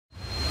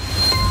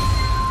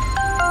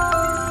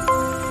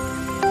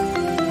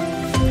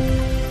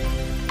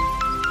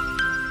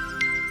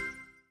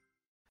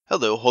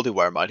Hello,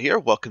 HolyWireMod here.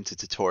 Welcome to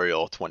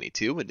tutorial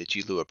 22 in the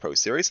GLua Pro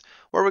series,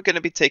 where we're going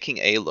to be taking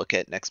a look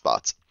at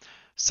Nextbots.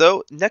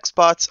 So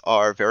Nextbots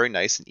are very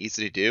nice and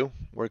easy to do.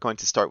 We're going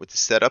to start with the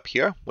setup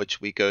here,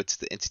 which we go to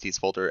the entities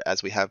folder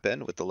as we have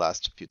been with the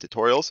last few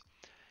tutorials.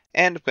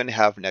 And we're going to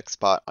have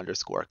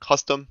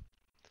nextbot_custom.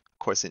 Of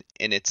course, in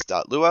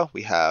inits.lua,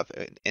 we have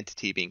an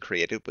entity being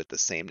created with the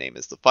same name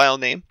as the file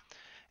name.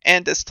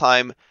 And this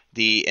time,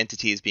 the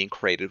entity is being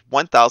created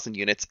 1000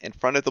 units in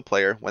front of the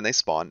player when they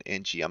spawn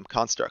in GM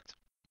construct.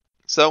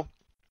 So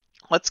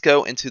let's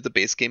go into the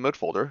base game mode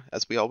folder,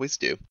 as we always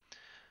do.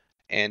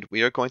 And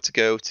we are going to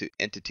go to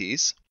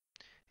entities.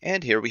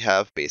 And here we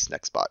have base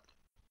nextbot.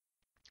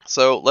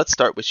 So let's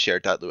start with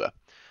shared.lua.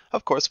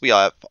 Of course, we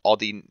have all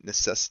the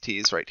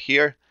necessities right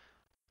here.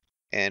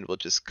 And we'll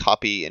just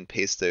copy and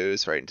paste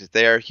those right into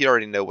there. You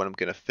already know what I'm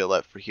going to fill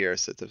out for here,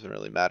 so it doesn't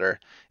really matter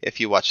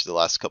if you watched the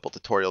last couple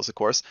tutorials, of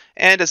course.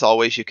 And as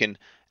always, you can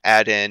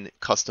add in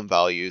custom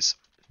values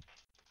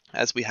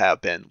as we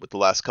have been with the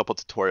last couple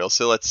tutorials.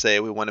 So let's say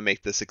we want to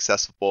make this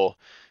accessible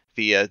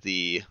via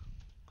the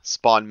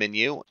spawn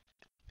menu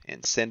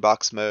in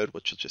sandbox mode,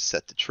 which will just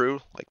set to true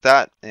like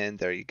that. And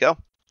there you go.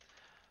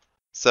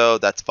 So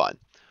that's fine.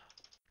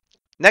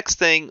 Next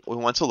thing we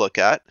want to look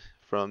at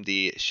from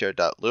the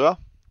shared.lua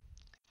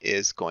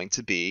is going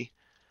to be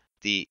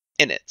the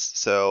inits.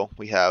 So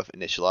we have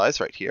initialize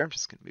right here. I'm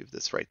just going to move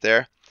this right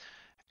there.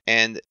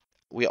 And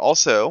we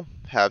also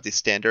have the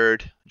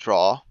standard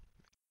draw.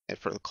 And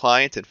for the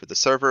client and for the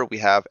server, we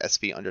have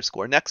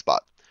sv_nextbot.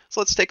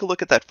 So let's take a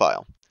look at that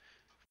file.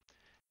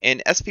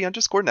 In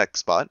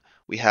sv_nextbot,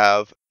 we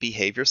have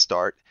behavior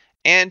start,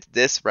 and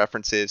this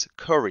references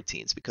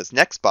coroutines because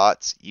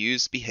Nextbots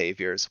use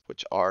behaviors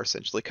which are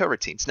essentially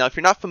coroutines. Now, if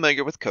you're not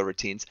familiar with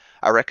coroutines,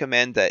 I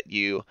recommend that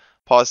you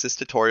pause this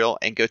tutorial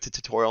and go to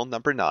tutorial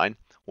number 9,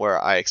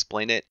 where I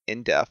explain it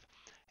in depth,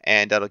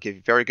 and that'll give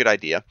you a very good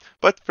idea.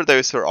 But for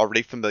those who are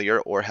already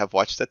familiar or have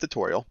watched that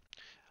tutorial,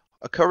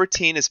 a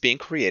coroutine is being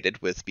created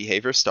with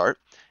behavior start,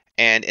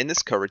 and in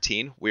this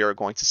coroutine, we are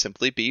going to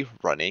simply be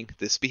running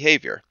this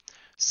behavior.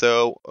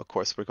 So, of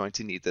course, we're going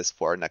to need this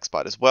for our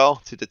Nextbot as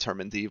well to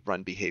determine the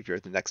run behavior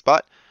of the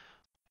Nextbot.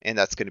 And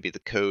that's going to be the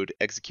code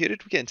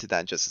executed. We'll get into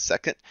that in just a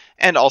second.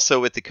 And also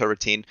with the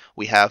coroutine,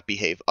 we have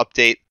behave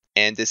update.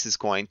 And this is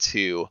going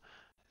to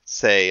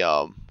say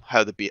how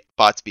the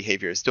bot's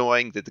behavior is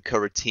doing. Did the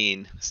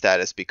coroutine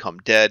status become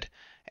dead?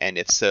 And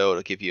if so,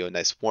 it'll give you a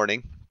nice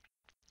warning.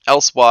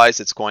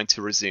 Elsewise, it's going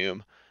to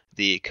resume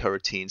the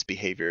coroutine's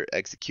behavior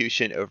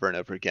execution over and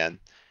over again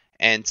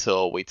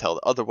until we tell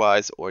it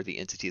otherwise or the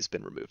entity has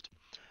been removed.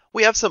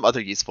 We have some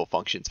other useful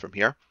functions from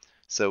here.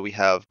 So we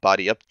have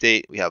body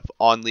update, we have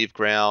on leave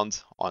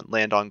ground, on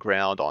land on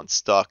ground, on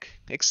stuck,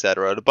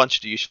 etc. A bunch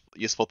of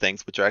useful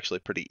things which are actually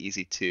pretty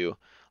easy to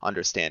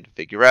understand and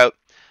figure out.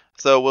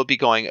 So we'll be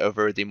going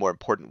over the more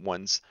important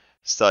ones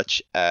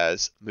such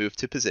as move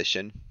to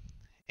position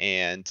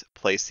and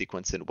play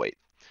sequence and wait.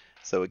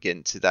 So we'll get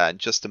into that in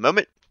just a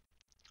moment.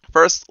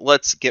 First,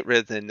 let's get rid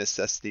of the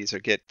necessities or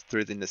get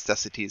through the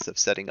necessities of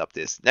setting up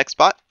this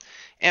Nextbot.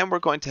 And we're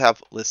going to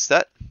have list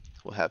set.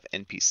 We'll have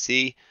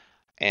NPC,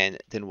 and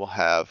then we'll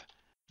have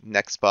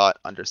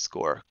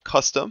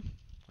nextbot_custom,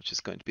 which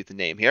is going to be the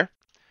name here.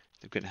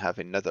 We're going to have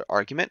another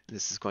argument.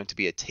 This is going to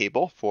be a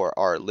table for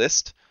our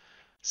list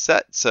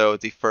set. So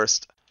the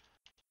first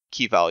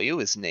key value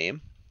is name,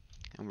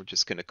 and we're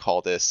just going to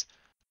call this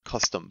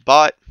custom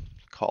bot.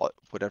 Call it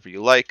whatever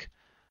you like.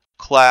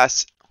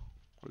 Class,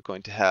 we're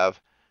going to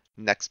have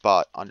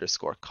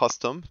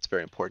nextbot_custom. It's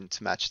very important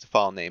to match the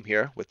file name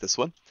here with this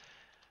one.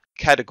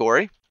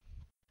 Category,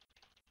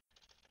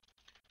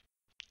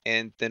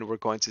 and then we're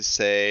going to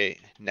say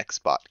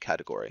Nextbot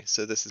category.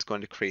 So this is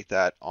going to create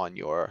that on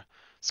your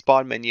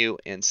spawn menu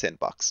in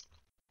Sandbox.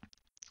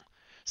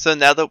 So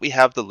now that we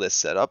have the list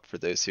set up, for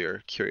those who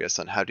are curious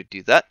on how to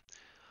do that,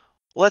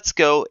 let's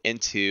go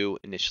into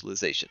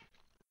initialization.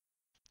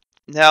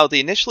 Now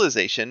the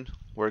initialization,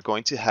 we're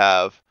going to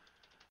have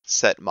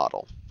set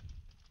model.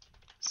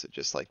 So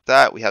just like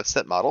that, we have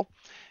set model,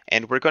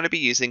 and we're going to be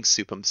using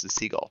Supums the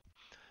Seagull.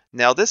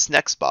 Now this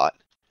Nextbot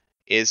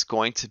is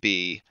going to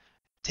be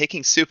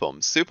taking Supums.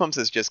 Supums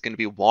is just going to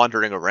be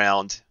wandering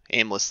around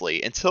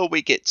aimlessly until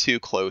we get too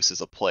close as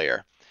a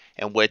player,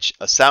 in which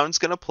a sound's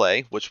going to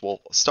play, which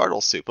will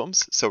startle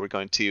Supums. So we're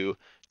going to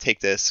take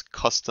this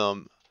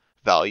custom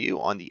value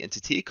on the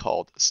entity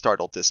called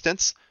startle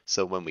distance.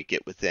 So when we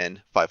get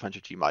within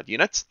 500 Gmod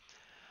units,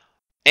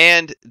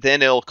 and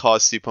then it'll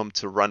cause Supum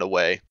to run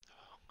away.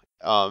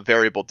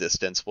 Variable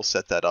distance, we'll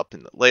set that up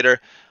later.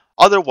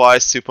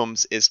 Otherwise,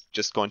 Supums is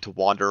just going to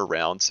wander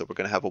around, so we're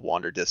going to have a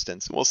wander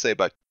distance, and we'll say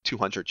about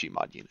 200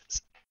 Gmod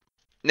units.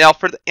 Now,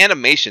 for the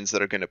animations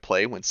that are going to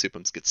play when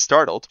Supums gets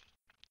startled,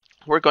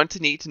 we're going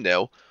to need to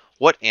know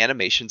what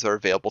animations are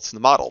available to the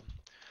model.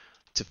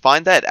 To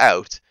find that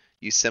out,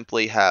 you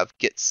simply have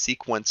get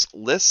sequence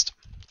list,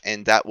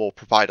 and that will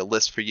provide a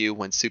list for you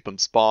when Supum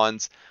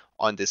spawns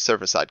on the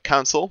server-side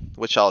console,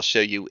 which I'll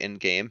show you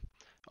in-game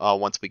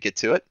once we get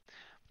to it.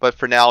 But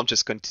for now, I'm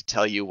just going to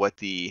tell you what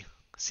the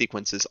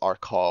sequences are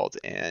called,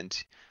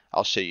 and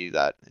I'll show you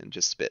that in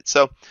just a bit.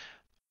 So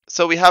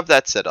we have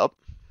that set up.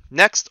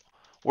 Next,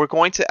 we're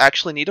going to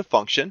actually need a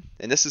function,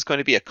 and this is going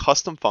to be a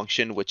custom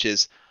function which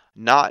is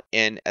not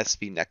in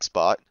SV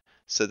Nextbot.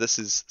 So this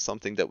is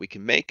something that we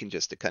can make, and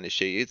just to kind of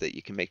show you that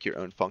you can make your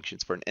own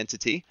functions for an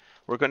entity,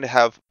 we're going to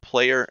have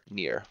player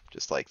near,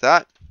 just like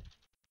that.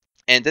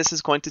 And this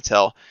is going to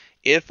tell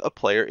if a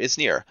player is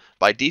near.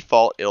 By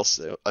default, it'll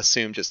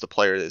assume just a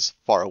player that is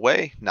far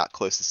away, not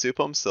close to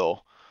supum.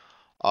 So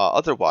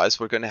otherwise,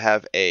 we're going to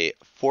have a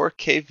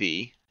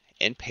 4kv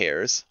in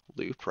pairs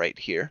loop right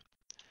here.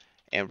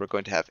 And we're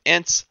going to have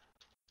ints,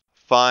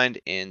 find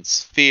in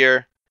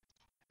sphere,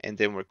 and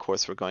then of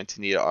course we're going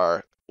to need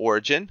our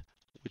origin,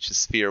 which the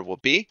sphere will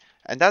be,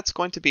 and that's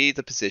going to be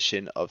the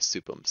position of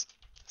supums.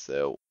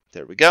 So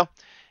there we go.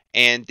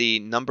 And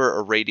the number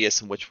or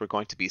radius in which we're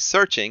going to be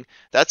searching,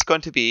 that's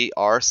going to be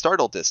our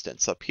startle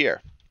distance up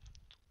here.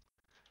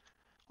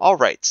 All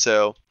right,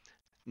 so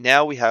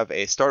now we have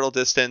a startle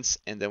distance,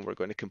 and then we're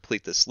going to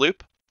complete this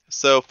loop.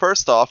 So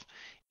first off,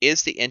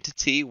 is the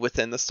entity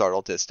within the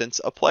startle distance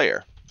a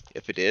player?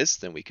 If it is,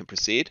 then we can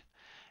proceed.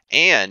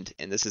 And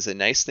this is a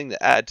nice thing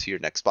to add to your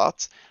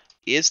Nextbots,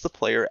 is the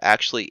player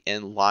actually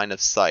in line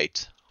of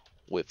sight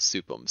with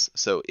supums?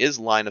 So is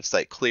line of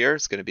sight clear?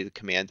 It's going to be the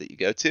command that you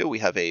go to. We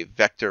have a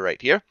vector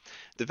right here.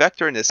 The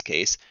vector in this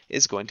case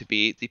is going to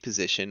be the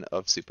position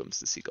of supums,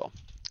 the seagull.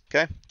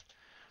 Okay.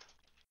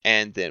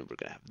 And then we're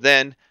going to have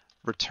then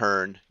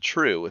return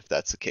true if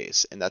that's the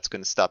case. And that's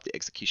going to stop the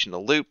execution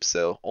of the loop.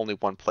 So only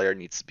one player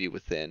needs to be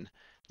within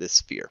this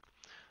sphere.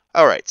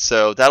 All right,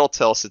 so that'll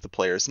tell us that the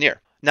player is near.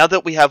 Now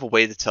that we have a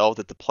way to tell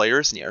that the player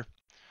is near,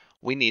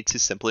 we need to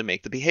simply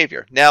make the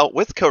behavior. Now,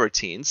 with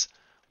coroutines,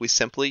 we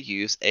simply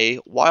use a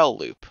while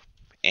loop,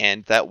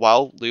 and that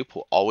while loop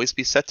will always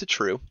be set to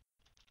true,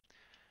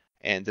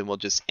 and then we'll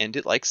just end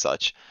it like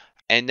such.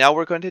 And now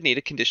we're going to need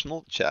a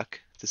conditional check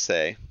to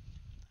say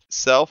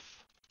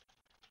self,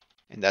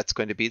 and that's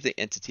going to be the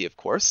entity, of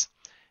course,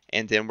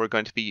 and then we're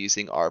going to be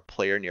using our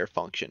player near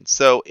function.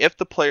 So if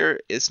the player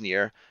is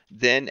near,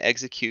 then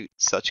execute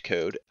such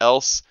code,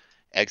 else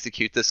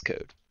execute this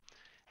code.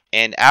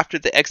 And after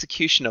the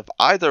execution of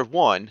either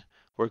one,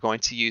 we're going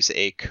to use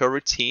a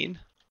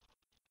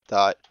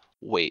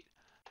coroutine.wait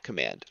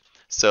command.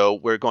 So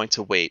we're going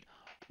to wait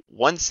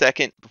 1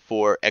 second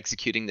before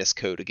executing this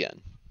code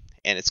again.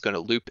 And it's going to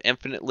loop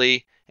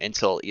infinitely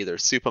until either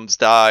supums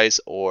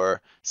dies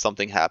or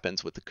something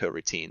happens with the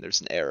coroutine.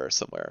 There's an error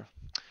somewhere.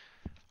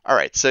 All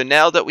right, so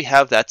now that we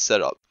have that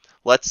set up,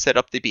 let's set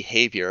up the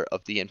behavior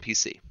of the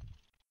NPC.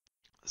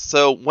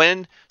 So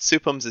when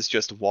supums is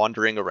just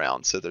wandering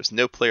around, so there's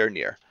no player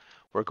near,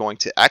 we're going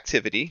to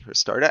activity or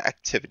start at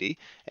activity,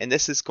 and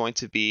this is going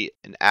to be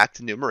an act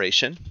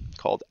enumeration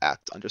called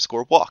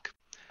act_walk.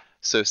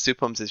 So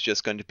supums is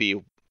just going to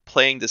be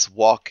playing this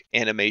walk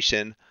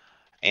animation,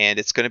 and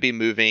it's going to be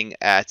moving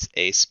at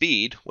a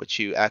speed which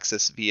you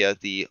access via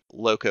the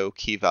loco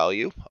key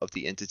value of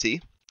the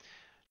entity.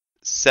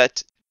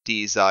 Set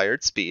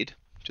desired speed,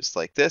 just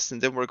like this,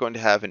 and then we're going to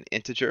have an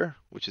integer,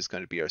 which is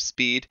going to be our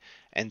speed,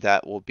 and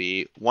that will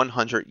be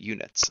 100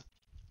 units.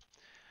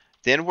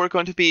 Then we're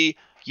going to be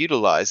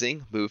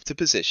utilizing move to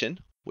position,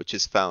 which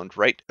is found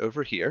right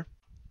over here.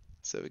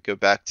 So we go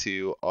back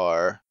to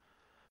our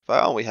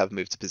file, we have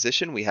move to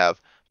position, we have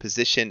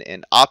position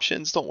and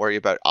options. Don't worry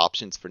about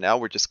options for now,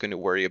 we're just going to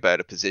worry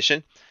about a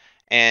position,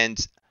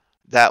 and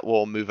that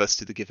will move us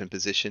to the given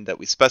position that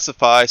we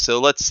specify. So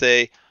let's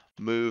say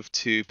move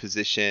to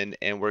position,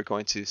 and we're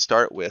going to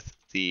start with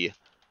the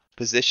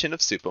position of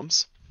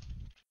supums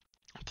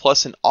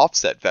plus an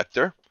offset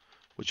vector,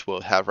 which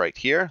we'll have right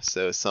here.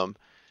 So some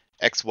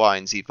x, y,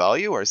 and z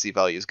value. Our z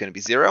value is going to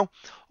be 0.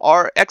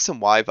 Our x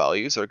and y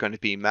values are going to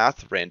be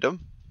math random.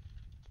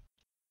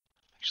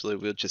 Actually,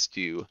 we'll just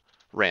do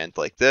rand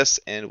like this,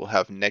 and we'll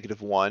have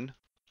 -1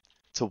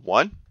 to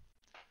 1.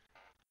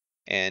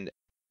 And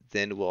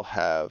then we'll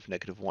have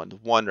 -1 to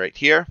 1 right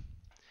here.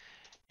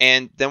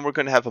 And then we're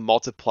going to have a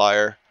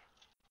multiplier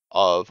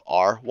of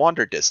our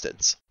wander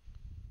distance.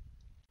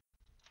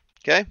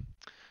 Okay,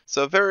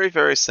 so very,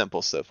 very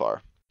simple so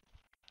far.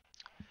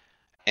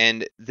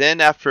 And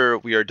then after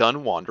we are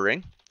done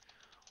wandering,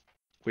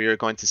 we are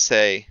going to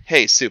say,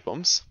 hey,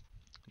 supums,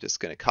 I'm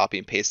just going to copy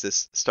and paste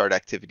this start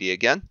activity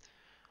again.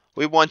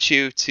 We want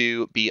you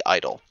to be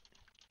idle.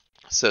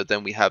 So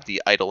then we have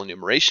the idle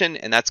enumeration,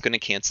 and that's going to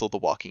cancel the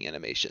walking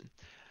animation.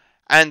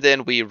 And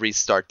then we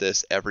restart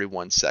this every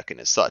 1 second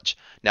as such.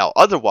 Now,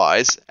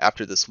 otherwise,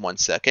 after this 1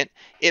 second,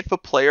 if a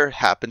player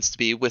happens to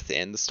be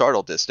within the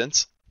startle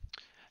distance,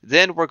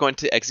 then we're going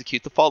to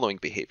execute the following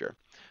behavior.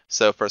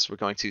 So first we're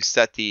going to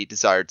set the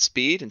desired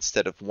speed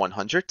instead of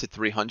 100 to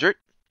 300.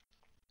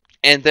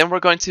 And then we're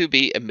going to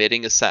be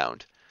emitting a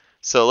sound.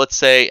 So let's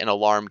say an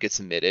alarm gets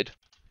emitted.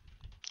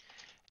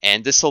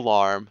 And this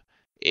alarm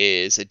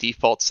is a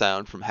default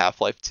sound from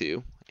Half-Life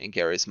 2 in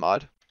Garry's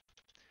Mod,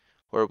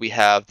 where we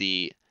have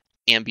the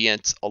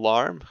ambient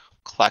alarm,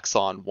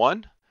 klaxon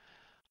 1,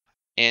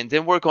 and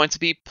then we're going to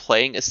be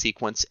playing a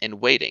sequence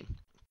and waiting.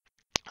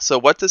 So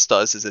what this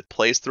does is it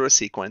plays through a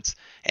sequence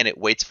and it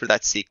waits for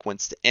that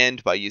sequence to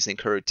end by using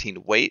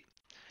coroutine wait,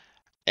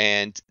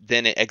 and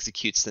then it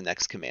executes the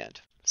next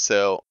command.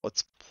 So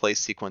let's play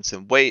sequence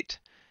and wait,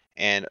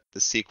 and the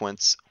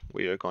sequence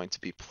we are going to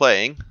be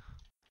playing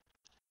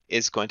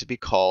is going to be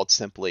called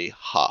simply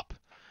hop.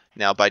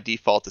 Now by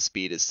default the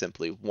speed is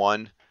simply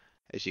 1,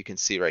 as you can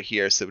see right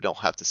here, so we don't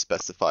have to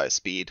specify a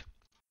speed.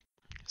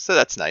 So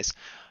that's nice.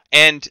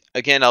 And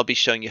again, I'll be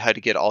showing you how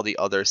to get all the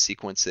other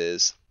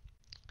sequences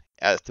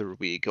after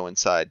we go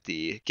inside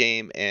the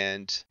game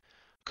and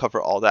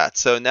cover all that.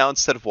 So now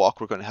instead of walk,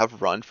 we're going to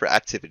have run for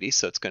activity.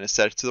 So it's going to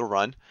set it to the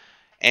run.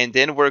 And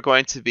then we're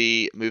going to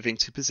be moving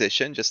to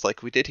position, just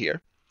like we did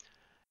here.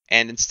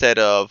 And instead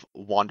of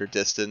wander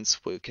distance,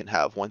 we can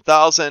have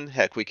 1,000.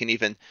 Heck, we can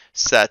even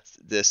set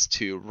this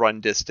to run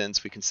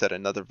distance. We can set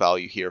another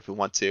value here if we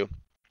want to.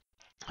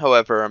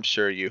 However, I'm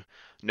sure you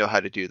know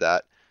how to do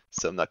that,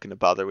 so I'm not going to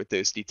bother with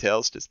those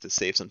details just to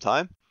save some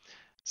time.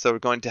 So we're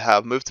going to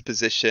have move to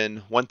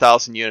position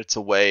 1,000 units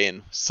away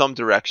in some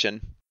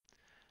direction.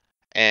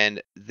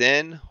 And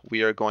then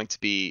we are going to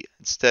be,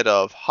 instead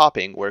of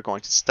hopping, we're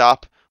going to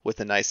stop with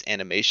a nice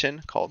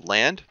animation called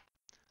land.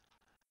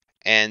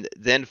 And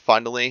then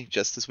finally,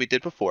 just as we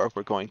did before,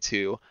 we're going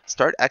to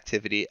start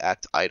activity,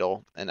 act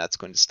idle, and that's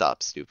going to stop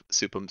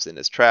Supums in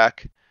his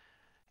track.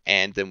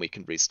 And then we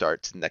can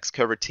restart to the next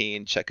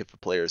coroutine, check if a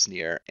player is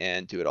near,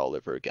 and do it all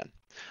over again.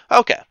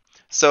 Okay,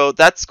 so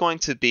that's going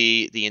to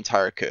be the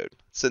entire code.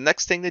 So the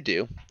next thing to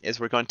do is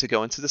we're going to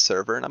go into the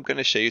server, and I'm going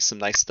to show you some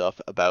nice stuff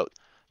about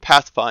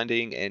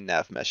pathfinding and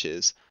nav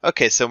meshes.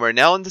 Okay, so we're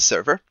now in the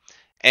server,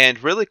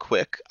 and really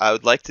quick, I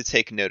would like to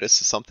take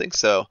notice of something.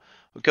 So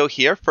we'll go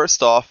here.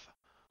 First off,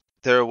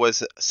 there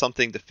was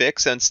something to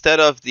fix. So instead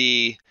of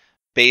the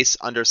base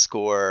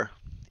underscore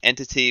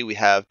entity, we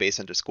have base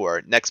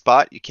underscore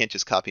Nextbot. You can't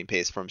just copy and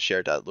paste from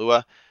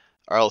share.lua,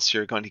 or else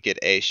you're going to get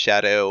a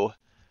shadow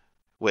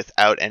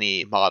without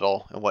any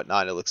model and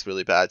whatnot. It looks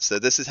really bad. So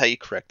this is how you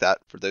correct that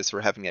for those who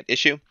are having that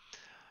issue.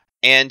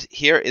 And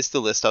here is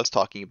the list I was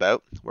talking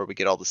about, where we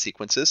get all the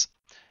sequences.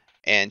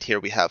 And here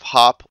we have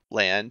hop,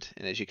 land,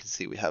 and as you can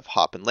see, we have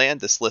hop and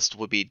land. This list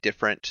will be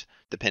different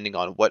depending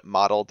on what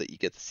model that you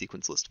get the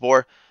sequence list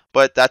for,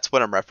 but that's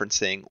what I'm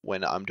referencing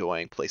when I'm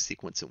doing play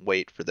sequence and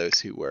wait for those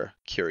who were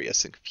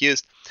curious and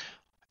confused.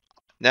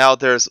 Now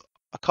there's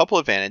a couple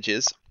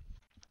advantages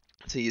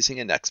to using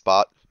a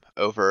Nextbot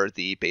over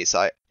the base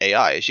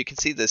AI. As you can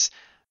see, this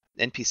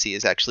NPC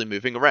is actually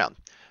moving around.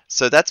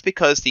 So that's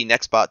because the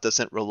Nextbot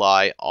doesn't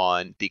rely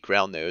on the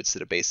ground nodes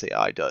that a base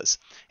AI does.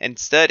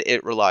 Instead,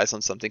 it relies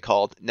on something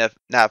called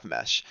Nav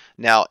Mesh.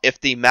 Now, if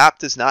the map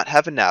does not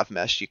have a Nav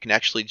Mesh, you can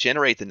actually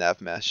generate the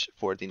Nav Mesh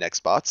for the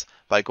Nextbots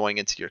by going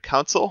into your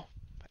console,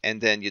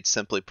 and then you'd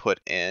simply put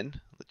in,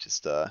 let's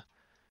just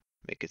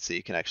make it so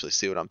you can actually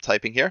see what I'm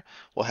typing here.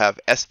 We'll have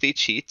SV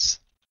cheats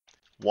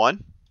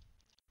 1,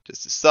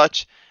 just as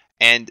such,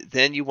 and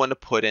then you want to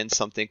put in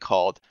something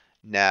called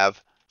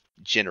nav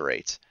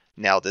generate.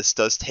 Now this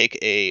does take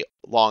a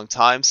long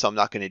time, so I'm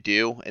not going to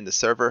do in the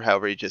server.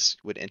 However, you just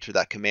would enter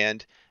that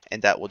command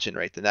and that will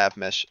generate the nav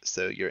mesh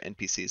so your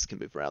NPCs can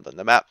move around on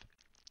the map.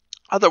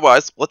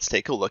 Otherwise, let's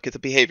take a look at the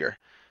behavior.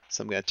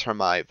 So I'm going to turn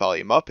my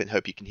volume up and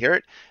hope you can hear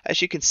it.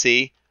 As you can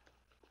see,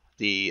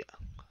 the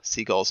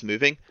seagull's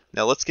moving.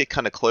 Now let's get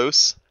kind of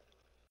close,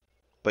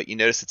 but you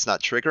notice it's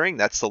not triggering.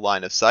 That's the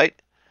line of sight.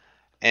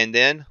 And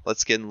then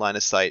let's get in line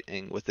of sight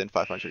in within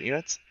 500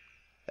 units.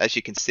 As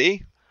you can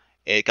see,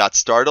 it got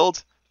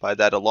startled by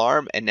that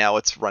alarm, and now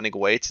it's running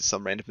away to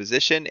some random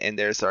position, and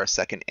there's our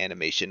second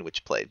animation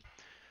which played.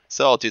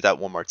 So I'll do that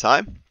one more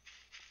time.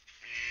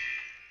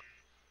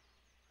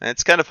 And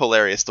it's kind of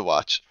hilarious to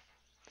watch.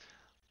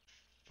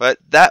 But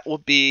that will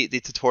be the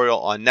tutorial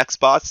on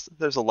Nextbots.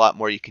 There's a lot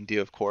more you can do,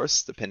 of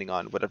course, depending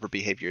on whatever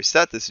behavior you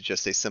set. This is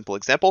just a simple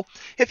example.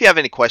 If you have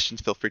any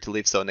questions, feel free to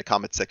leave so in the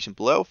comment section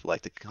below. If you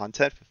like the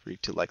content, feel free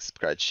to like,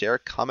 subscribe, share,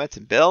 comment,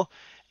 and bell.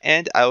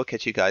 And I will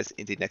catch you guys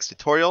in the next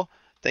tutorial.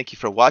 Thank you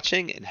for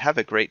watching, and have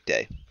a great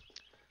day.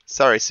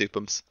 Sorry,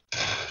 Supums.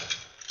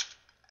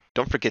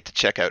 Don't forget to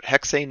check out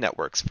Hexane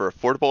Networks for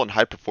affordable and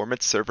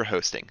high-performance server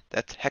hosting.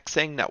 That's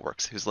Hexane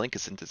Networks, whose link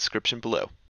is in the description below.